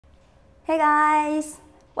Hey guys,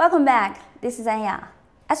 welcome back. This is Anya.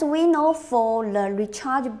 As we know, for the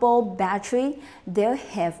rechargeable battery, there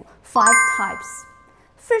have 5 types.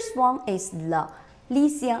 First one is the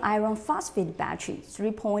lithium iron phosphate battery,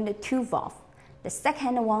 3.2 volt. The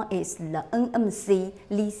second one is the NMC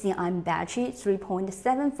lithium ion battery,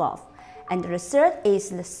 3.7 volt. And the third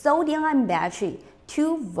is the sodium ion battery,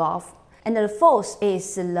 2 volt. And the fourth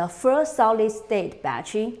is the full solid state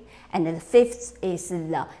battery. And the fifth is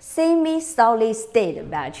the semi-solid state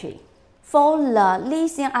battery. For the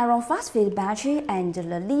lithium iron phosphate battery and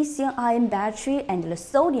the lithium ion battery and the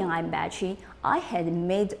sodium ion battery, I had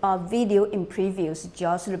made a video in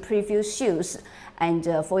just the previous shows, and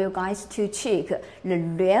for you guys to check the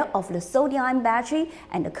rare of the sodium ion battery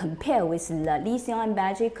and compare with the lithium ion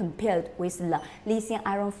battery compared with the lithium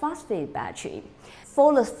iron phosphate battery.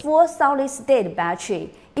 For the full solid state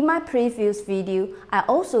battery, in my previous video, I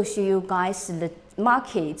also show you guys the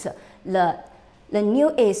market, the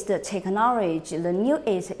newest technology, the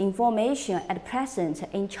newest information at present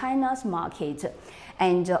in China's market.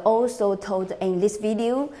 And also told in this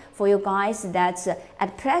video for you guys that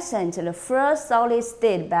at present the first solid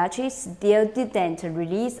state battery still didn't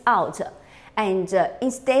release out. And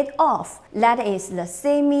instead of that is the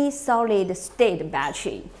semi-solid state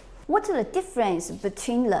battery. What is the difference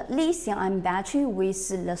between the lithium-ion battery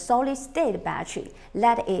with the solid-state battery?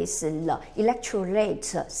 That is the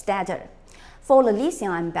electrolyte status. For the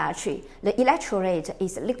lithium-ion battery, the electrolyte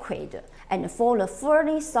is liquid, and for the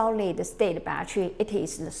fully solid-state battery, it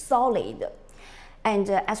is the solid. And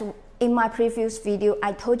as in my previous video,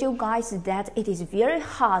 I told you guys that it is very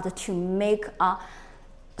hard to make a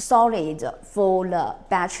solid for the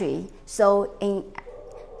battery. So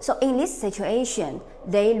in this situation,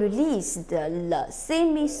 they released the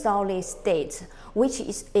semi-solid state, which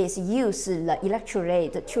is used the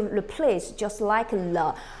electrolyte to replace just like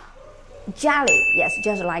the jelly, yes,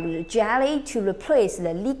 just like the jelly to replace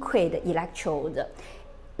the liquid electrode.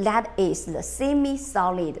 That is the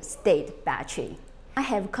semi-solid state battery. I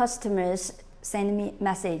have customers send me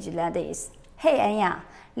message that is, hey Anya,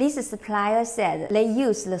 this supplier said they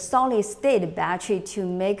use the solid state battery to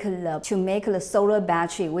make the solar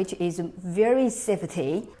battery, which is very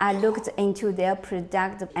safety. I looked into their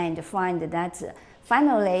product and find that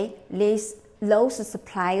finally those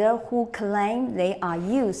suppliers who claim they are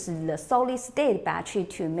using the solid state battery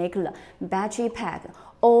to make the battery pack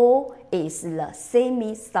all is the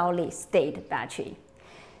semi-solid state battery.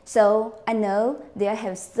 So I know there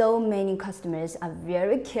have so many customers are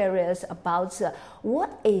very curious about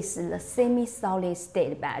what is the semi-solid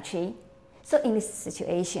state battery. So in this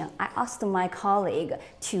situation, I asked my colleague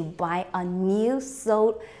to buy a new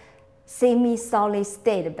semi-solid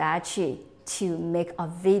state battery to make a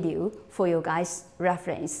video for you guys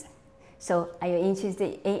reference. So are you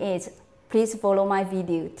interested in it? Please follow my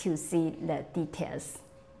video to see the details.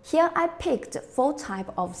 Here I picked 4 types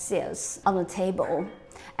of cells on the table,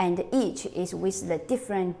 and each is with the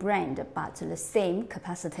different brand but the same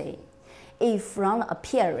capacity. If from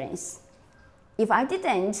appearance, if I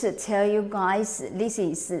didn't tell you guys this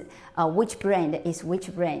is which brand is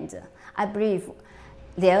which brand, I believe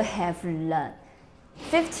they'll have the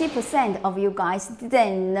 50% of you guys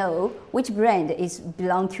didn't know which brand is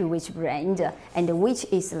belong to which brand and which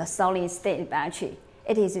is the solid state battery.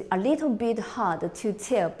 It is a little bit hard to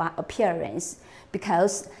tell by appearance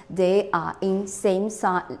because they are in same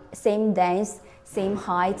size, same length, same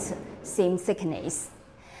height, same thickness.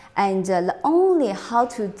 And the only how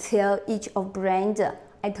to tell each of brand,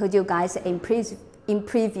 I told you guys in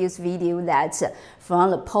previous video that from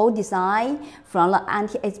the pole design, from the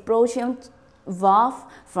anti-explosion valve,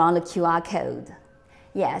 from the QR code.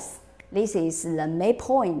 Yes, this is the main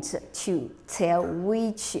point to tell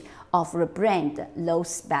which of the brand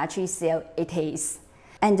those battery cell it is.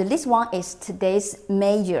 And this one is today's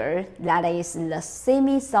major, that is the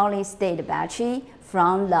semi-solid state battery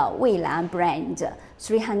from the Weilan brand,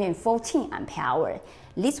 314 amp hour.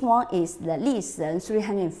 This one is the lithium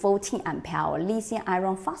 314 amp hour lithium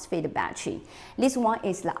iron phosphate battery. This one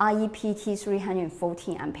is the REPT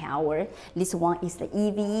 314 amp hour. This one is the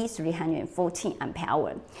EVE 314 amp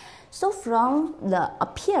hour. So from the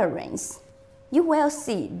appearance, you will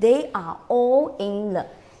see they are all in the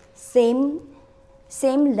same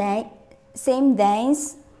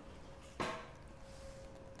length.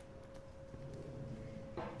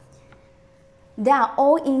 They are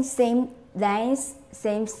all in same length,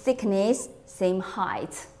 same thickness, same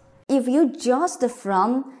height. If you just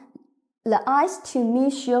from the eyes to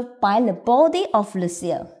measure by the body of the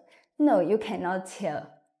cell, no, you cannot tell.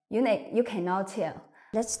 You cannot tell.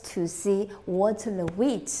 Let's to see what the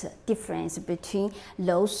weight difference between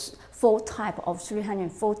those 4 types of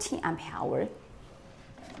 314 ampere hour.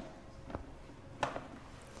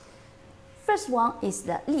 First one is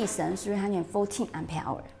the Listen 314 ampere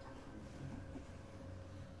hour.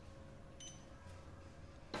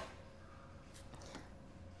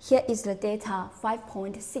 Here is the data,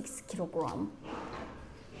 5.6 kilogram.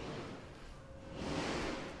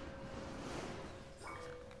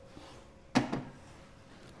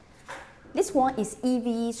 This one is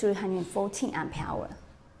EVE 314 ampere hour.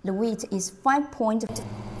 The weight is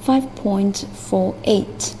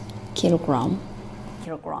 5.48 kilogram.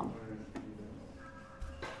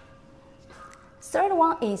 Third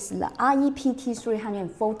one is the REPT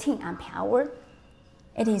 314 ampere hour.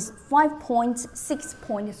 It is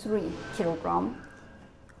 5.6.3 kilogram.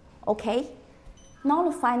 Okay. Now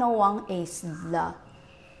the final one is the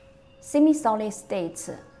semi-solid state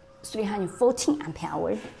 314 ampere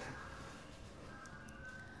hour.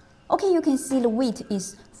 Okay, you can see the weight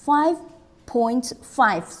is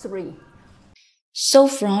 5.53. So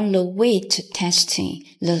from the weight testing,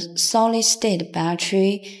 the solid state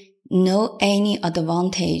battery no any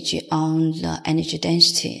advantage on the energy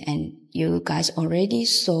density, and you guys already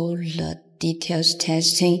saw the details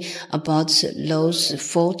testing about those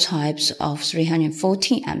 4 types of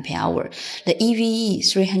 314 ampere hour. The EVE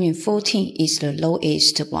 314 is the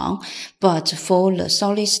lowest one, but for the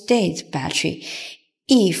solid state battery,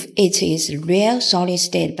 if it is real solid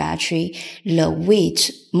state battery, the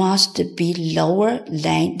weight must be lower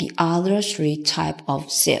than the other 3 types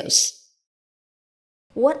of cells.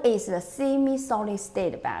 What is the semi-solid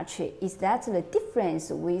state battery? Is that the difference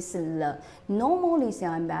with the normal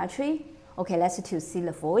lithium-ion battery? Okay, let's to see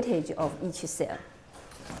the voltage of each cell.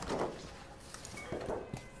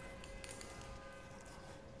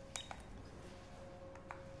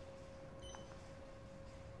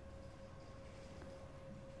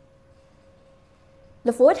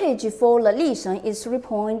 The voltage for the lithium is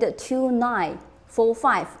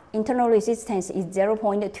 3.2945. Internal resistance is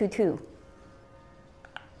 0.22.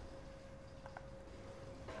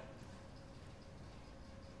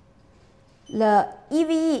 The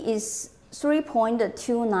EVE is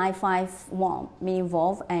 3.2951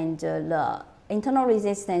 millivolt and the internal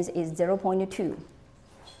resistance is 0.2.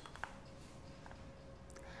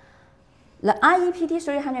 The REPT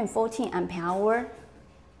 314 ampere hour,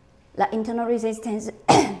 the internal resistance is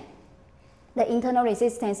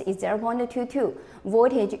 0.22,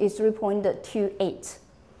 voltage is 3.28.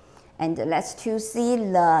 And let's to see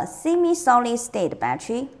the semi-solid state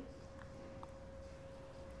battery.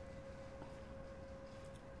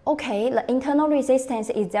 Okay, the internal resistance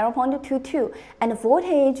is 0.22 and the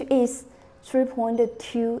voltage is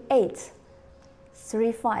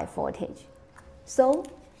 3.2835 voltage. So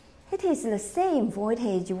it is the same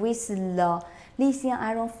voltage with the lithium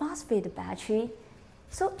iron phosphate battery.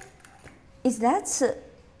 So is that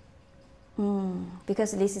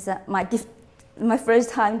because this is my first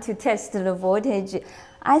time to test the voltage,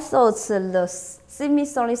 I thought the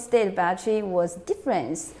semi-solid state battery was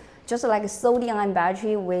different. Just like a sodium-ion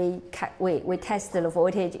battery, we test the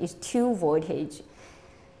voltage is 2 voltage,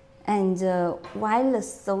 and while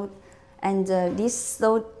this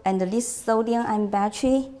sodium-ion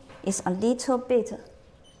battery is a little bit.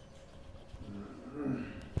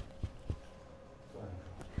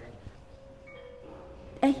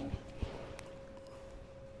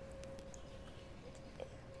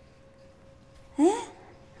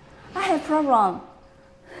 I have problem.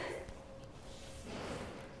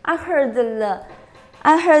 I heard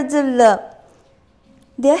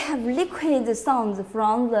they have liquid sounds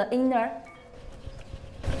from the inner.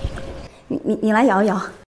 你来摇摇。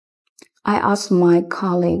I asked my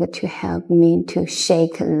colleague to help me to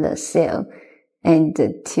shake the cell and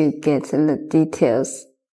to get the details.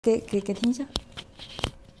 给听一下。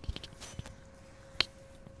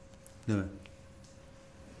对。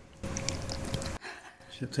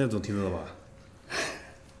现在总听得到吧？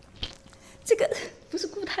这个不是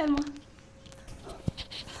固态吗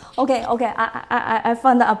 ？Okay, I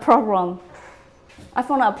found a problem.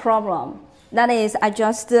 That is, I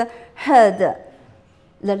just heard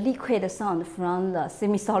the liquid sound from the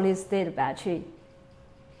semi-solid state battery.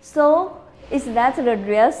 So, is that the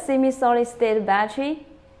real semi-solid state battery?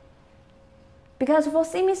 Because for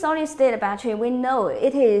semi-solid state battery, we know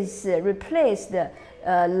it is replaced the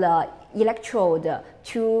electrode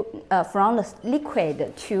to from the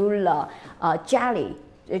liquid to the jelly,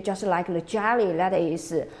 just like the jelly that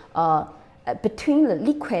is between the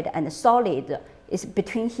liquid and the solid is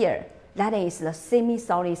between here. That is the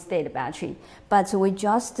semi-solid state battery. But we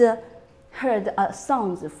just heard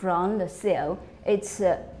sounds from the cell, it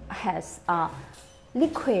has a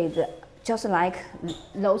liquid, just like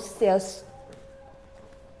those cells,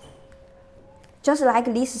 just like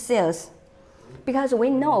these cells. Because we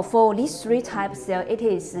know for these three types of cell, it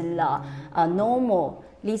is the normal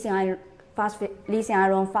lithium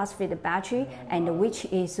iron phosphate battery, and which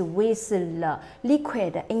is with the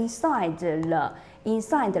liquid inside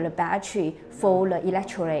the battery for the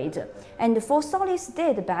electrolyte. And for solid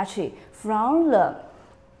state battery, from the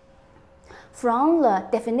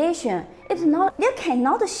definition, it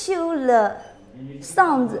cannot show the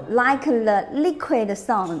sound like the liquid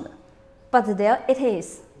sound, but there it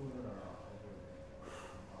is.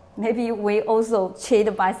 Maybe we also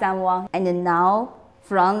cheated by someone, and now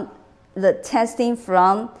from the testing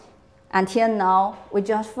until now, we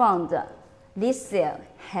just found this cell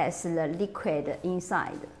has the liquid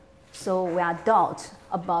inside. So we are doubt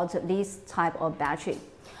about this type of battery.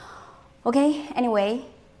 Okay, anyway,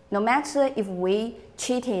 no matter if we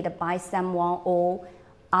cheated by someone or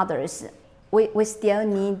others, we still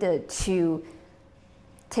need to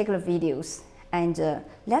take the videos and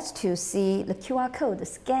let's to see the QR code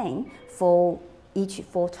scan for each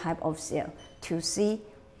 4 type of cell to see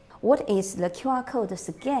what is the QR code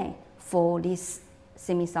scan for this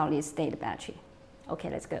semi-solid state battery. Okay,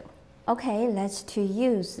 let's go. Okay, let's to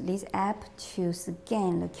use this app to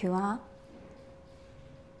scan the QR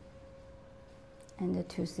and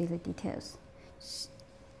to see the details.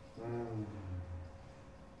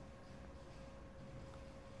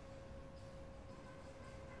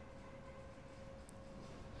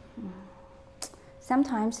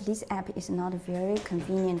 Sometimes this app is not very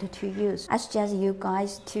convenient to use. I suggest you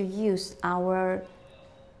guys to use our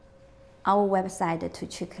website to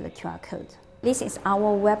check the QR code. This is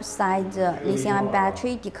our website lithium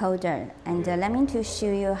battery decoder, and let me to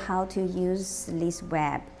show you how to use this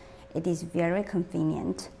web. It is very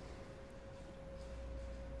convenient.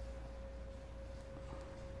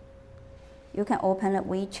 You can open the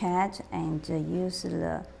WeChat and use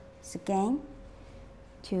the scan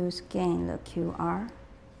to scan the QR.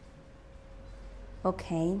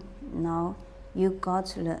 Okay, now you got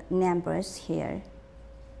the numbers here.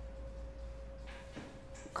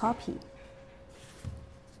 Copy.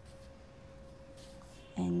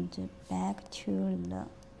 And back to the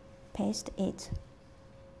paste it.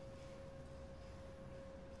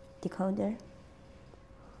 Decoder.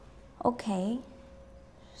 Okay,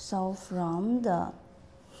 so from the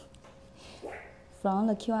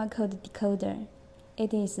QR code decoder,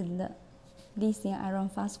 it is the lithium iron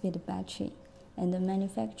phosphate battery, and the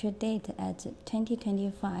manufacture date at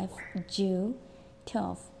 2025 June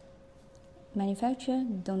 12. Manufacturer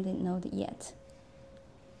don't know yet.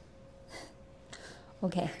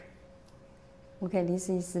 Okay, this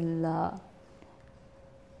is the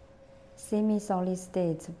semi-solid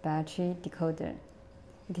state battery decoder.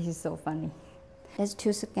 This is so funny. Let's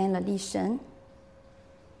to scan the lesion.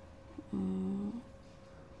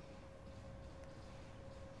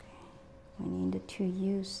 We need to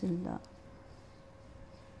use the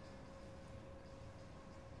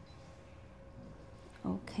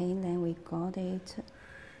okay, then we got it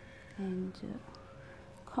and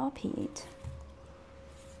copy it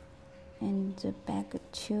and back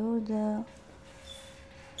to the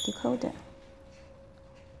decoder.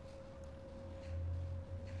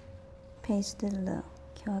 Paste the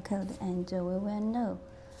QR code and we will know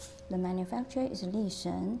the manufacturer is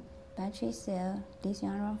Lishan, battery cell,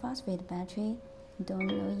 lithium iron phosphate battery, don't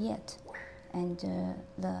know yet, and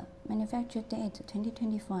the manufacture date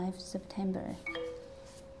 2025 September.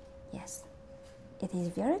 Yes, it is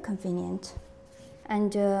very convenient.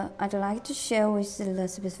 And I'd like to share with the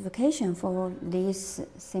specification for this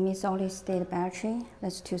semi-solid state battery.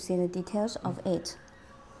 Let's to see the details of it.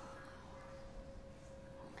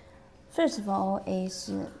 First of all, is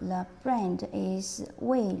the brand is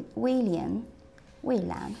Weilan.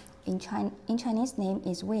 In Chinese name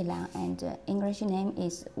is Weilan, and English name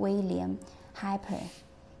is William Hyper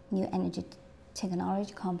New Energy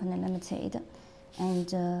Technology Company Limited, and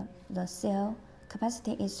the cell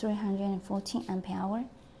capacity is 314 ampere hour.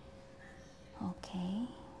 Okay.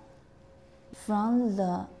 From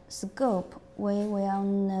the scope, we will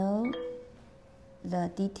know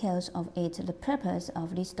the details of it. The purpose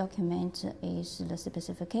of this document is the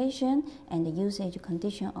specification and the usage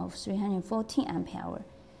condition of 314 ampere hour.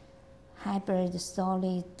 Hybrid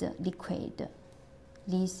solid liquid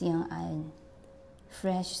lithium ion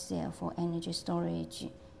fresh cell for energy storage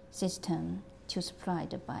system to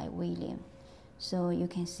supplied by William. So you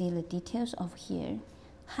can see the details of here.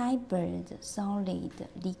 Hybrid solid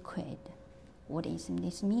liquid. What does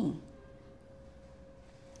this mean?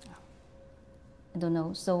 I don't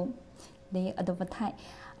know. So they advertise.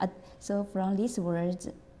 So from these words,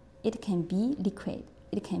 it can be liquid,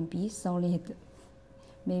 it can be solid.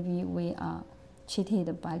 Maybe we are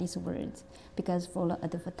cheated by these words, because for the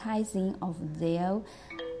advertising of their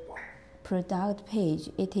product page,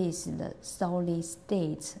 it is the solid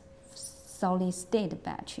state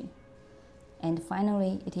battery, and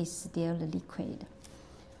finally it is still the liquid.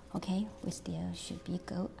 Okay, we still should be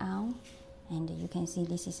go out, and you can see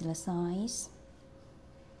this is the size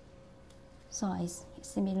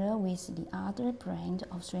similar with the other brand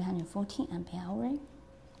of 314 ampere hour.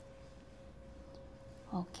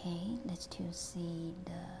 Okay, let's see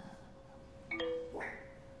the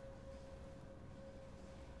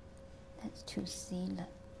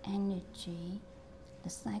energy, the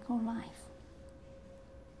cycle life.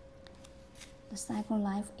 The cycle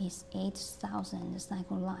life is 8,000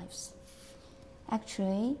 cycle lives.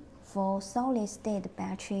 Actually, for solid state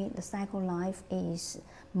battery, the cycle life is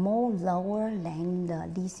more lower than the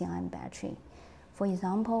lithium-ion battery. For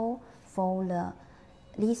example, for the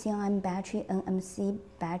lithium-ion battery, NMC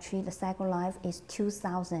battery, the cycle life is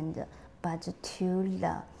 2,000, but to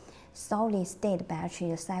the solid state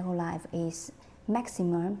battery, the cycle life is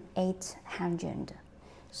maximum 800.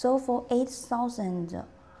 So for 8,000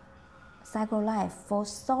 cycle life for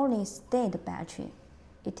solid state battery,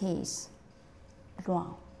 it is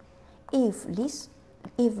wrong. If this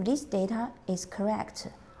data is correct,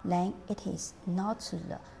 then it is not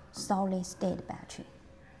the solid state battery,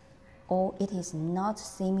 or it is not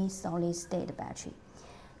semi-solid state battery.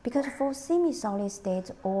 Because for semi-solid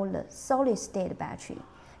state or the solid state battery,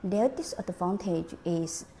 their disadvantage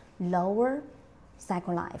is lower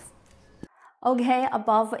cycle life. Okay,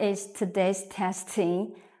 above is today's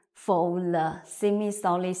testing for the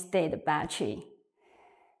semi-solid state battery.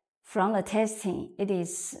 From the testing, it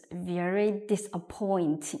is very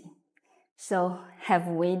disappointing. So have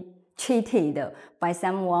we cheated by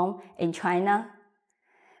someone in China?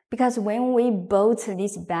 Because when we bought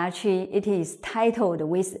this battery, it is titled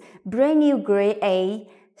with brand new grade A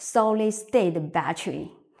solid state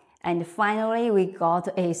battery. And finally, we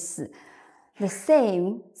got is the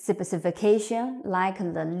same specification like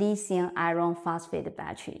the lithium iron phosphate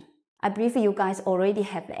battery. I believe you guys already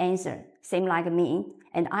have the answer, same like me,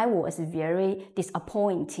 and I was very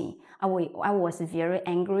disappointed. I was very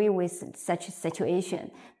angry with such a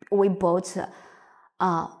situation. We bought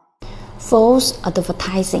false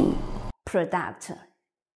advertising product.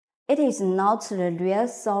 It is not the real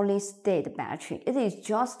solid state battery. It is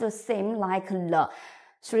just the same like the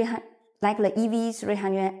EV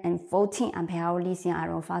 314 ampere hour lithium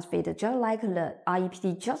iron phosphate, just like the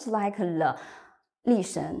REPT, just like the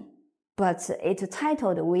Listen, but it's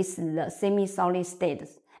titled with the semi-solid state,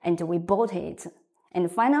 and we bought it. And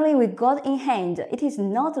finally, we got in hand, it is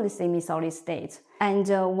not the semi-solid state. And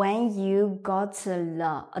when you got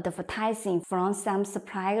the advertising from some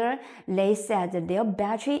supplier, they said their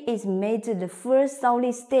battery is made the first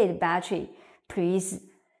solid state battery. Please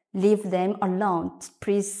leave them alone.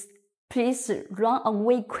 Please run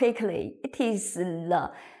away quickly. It is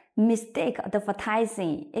the mistake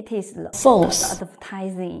advertising. It is the false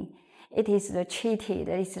advertising. It is the cheated,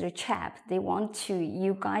 it is the trap. They want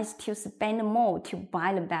you guys to spend more to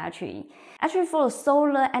buy the battery. Actually, for the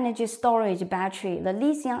solar energy storage battery, the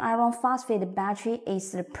lithium iron phosphate battery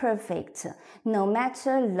is the perfect. No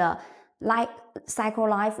matter the cycle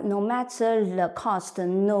life, no matter the cost,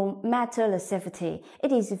 no matter the safety,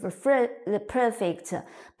 it is the perfect.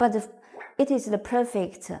 But it is the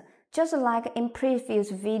perfect. Just like in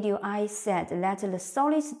previous video, I said that the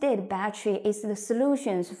solid state battery is the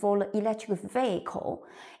solutions for the electric vehicle.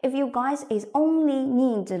 If you guys only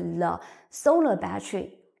need the solar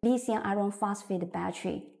battery, lithium iron phosphate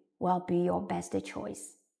battery will be your best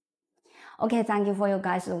choice. Okay, thank you for you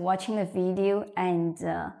guys watching the video, and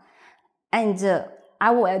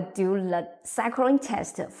I will do the cycling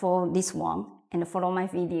test for this one, and follow my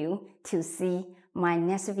video to see my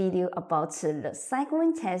next video about the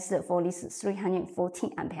cycling test for this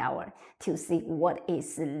 314 ampere hour, to see what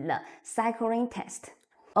is the cycling test.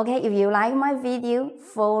 Okay, if you like my video,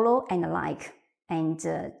 follow and like, and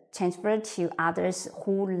transfer to others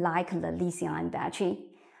who like the lithium-ion battery.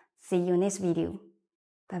 See you next video.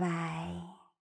 Bye bye.